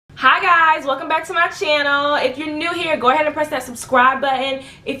Hi guys, welcome back to my channel. If you're new here, go ahead and press that subscribe button.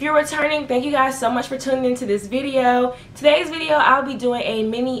 If you're returning, thank you guys so much for tuning into this video. Today's video, I'll be doing a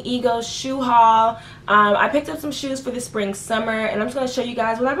mini Ego shoe haul. I picked up some shoes for the spring summer and I'm just going to show you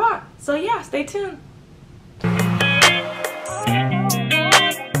guys what I bought. So yeah, stay tuned.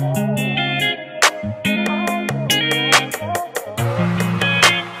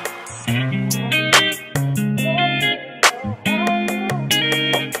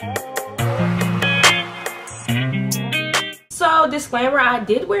 So disclaimer, I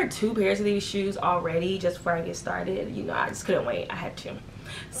did wear 2 pairs of these shoes already just before I get started. You know, I just couldn't wait. I had to.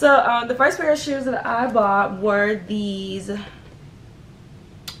 So the first pair of shoes that I bought were these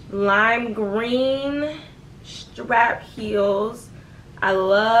lime green strap heels. I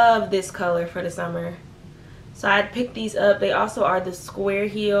love this color for the summer. So I picked these up. They also are the square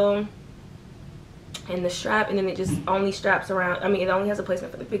heel and the strap, and then it just only straps around. I mean, it only has a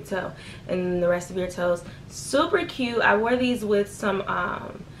placement for the big toe and the rest of your toes. Super cute. I wore these with some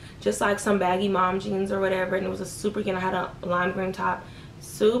just like some baggy mom jeans or whatever, and it was a super cute. I had a lime green top.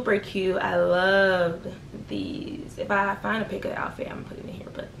 Super cute. I loved these. If I find a pic of the outfit, I'm putting it in here,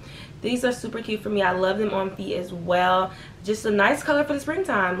 but these are super cute for me. I love them on feet as well. Just a nice color for the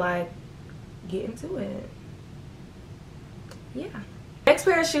springtime. Like, get into it. Yeah. Next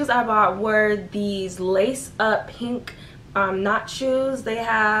pair of shoes I bought were these lace up pink knot shoes. They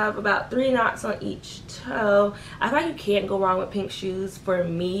have about 3 knots on each toe. I feel like you can't go wrong with pink shoes for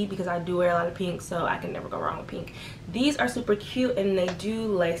me because I do wear a lot of pink, so I can never go wrong with pink. These are super cute and they do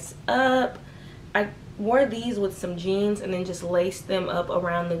lace up. I wore these with some jeans and then just laced them up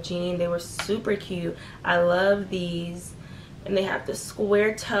around the jean. They were super cute. I love these. And they have the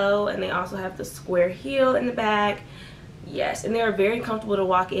square toe and they also have the square heel in the back. Yes, and they are very comfortable to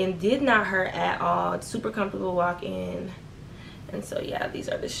walk in. Did not hurt at all. It's super comfortable to walk in. And so yeah, these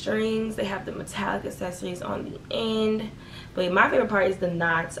are the strings. They have the metallic accessories on the end. But my favorite part is the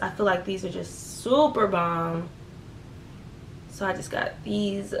knots. I feel like these are just super bomb. So I just got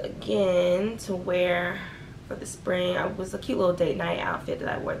these again to wear for the spring. It was a cute little date night outfit that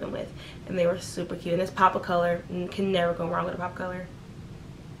I wore them with. And they were super cute. And it's pop of color. You can never go wrong with a pop color.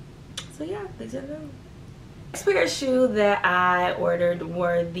 So yeah, these are them. Next pair of shoe that I ordered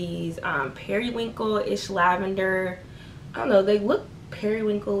were these periwinkle-ish lavender. I don't know, they look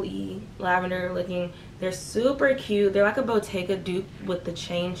periwinkle-y lavender looking. They're super cute. They're like a Bottega dupe with the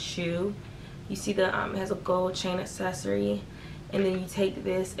chain shoe. You see the it has a gold chain accessory, and then you take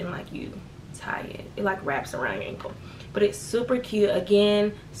this and like you tie it. It like wraps around your ankle. But it's super cute.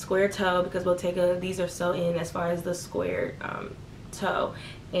 Again, square toe because Bottega, these are so in as far as the square toe.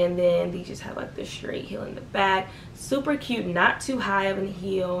 And then these just have like the straight heel in the back. Super cute, not too high of a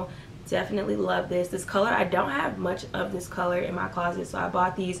heel. Definitely love this color. I don't have much of this color in my closet, so I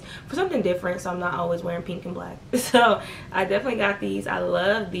bought these for something different, so I'm not always wearing pink and black. So I definitely got these. I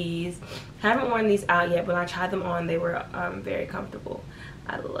love these. Haven't worn these out yet, but when I tried them on, they were very comfortable.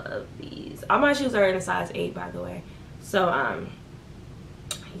 I love these. All my shoes are in a size 8, by the way. So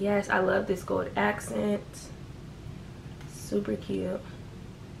yes, I love this gold accent. Super cute.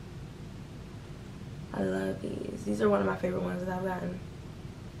 I love these. These are one of my favorite ones that I've gotten.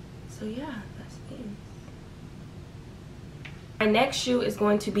 So yeah, that's these. My next shoe is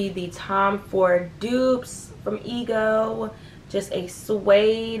going to be the Tom Ford dupes from Ego. Just a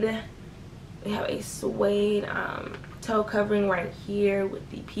suede. They have a suede toe covering right here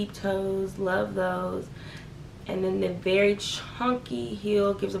with the peep toes. Love those. And then the very chunky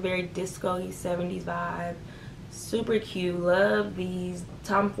heel gives a very disco-y 70s vibe. Super cute. Love these.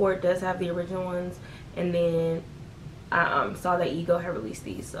 Tom Ford does have the original ones, and then I saw that Ego had released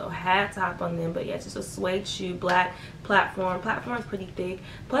these, so hat top on them. But yeah, it's just a suede shoe, black platform. Platform is pretty thick,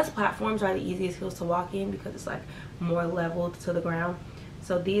 plus platforms are the easiest heels to walk in because it's like more leveled to the ground.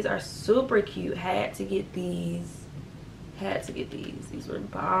 So these are super cute. Had to get these. These were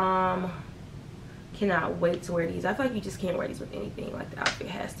bomb. Cannot wait to wear these. I feel like you just can't wear these with anything. Like the outfit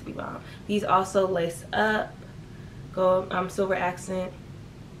has to be bomb. These also lace up. Gold silver accent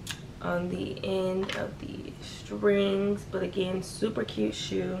on the end of the strings, but again, super cute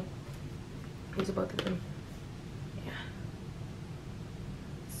shoe. These are both of them. Yeah,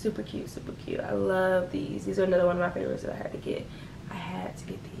 super cute, super cute. I love these. These are another one of my favorites that I had to get. I had to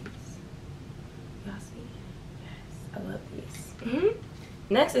get these. Y'all see? Yes, I love these.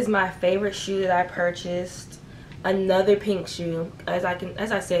 Next is my favorite shoe that I purchased. Another pink shoe. As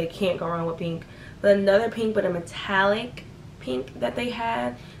I said, can't go wrong with pink. But another pink, but a metallic pink that they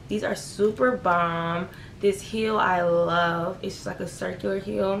had. These are super bomb. This heel I love. It's just like a circular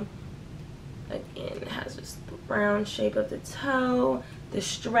heel. Again, it has just the round shape of the toe. The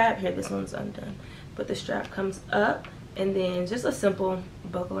strap here, this one's undone, but the strap comes up, and then just a simple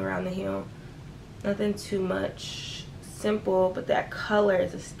buckle around the heel. Nothing too much, simple, but that color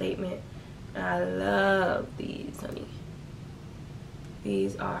is a statement. I love these, honey.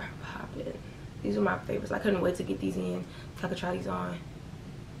 These are popping. These are my favorites. I couldn't wait to get these in so I could try these on.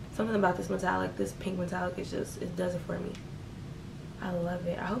 Something about this metallic, this pink metallic, it does it for me. I love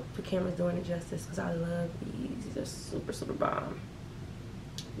it. I hope the camera's doing it justice because I love these. These are super, super bomb.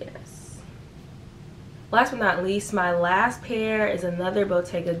 Yes. Last but not least, my last pair is another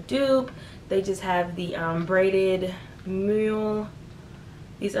Bottega dupe. They just have the braided mule.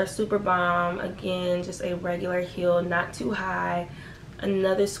 These are super bomb. Again, just a regular heel, not too high.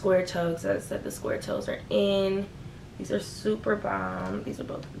 Another square toe, because as I said, the square toes are in. These are super bomb. These are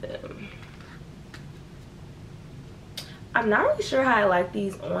both of them. I'm not really sure how I like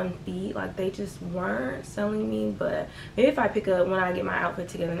these on feet. Like, they just weren't selling me, but maybe if I pick up when I get my outfit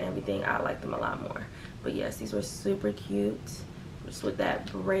together and everything, I like them a lot more. But yes, these were super cute, just with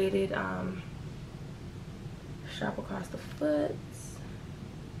that braided strap across the foot.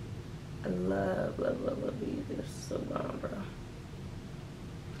 I love, love, love, love these. They're so bomb, bro.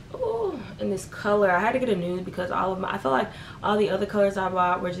 Oh, and this color, I had to get a nude because I feel like all the other colors I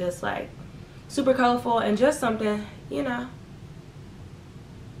bought were just like super colorful and just something, you know,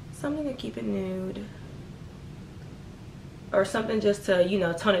 something to keep it nude, or something just to, you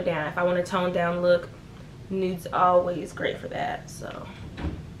know, tone it down. If I want a toned down look, nude's always great for that. So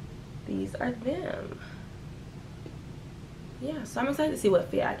these are them. Yeah, so I'm excited to see what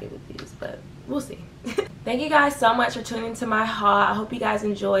fit I get with these, but we'll see. Thank you guys so much for tuning into my haul. I hope you guys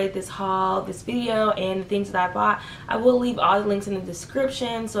enjoyed this haul, this video, and the things that I bought. I will leave all the links in the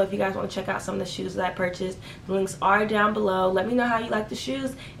description, so if you guys want to check out some of the shoes that I purchased, the links are down below. Let me know how you like the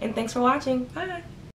shoes, and thanks for watching. Bye.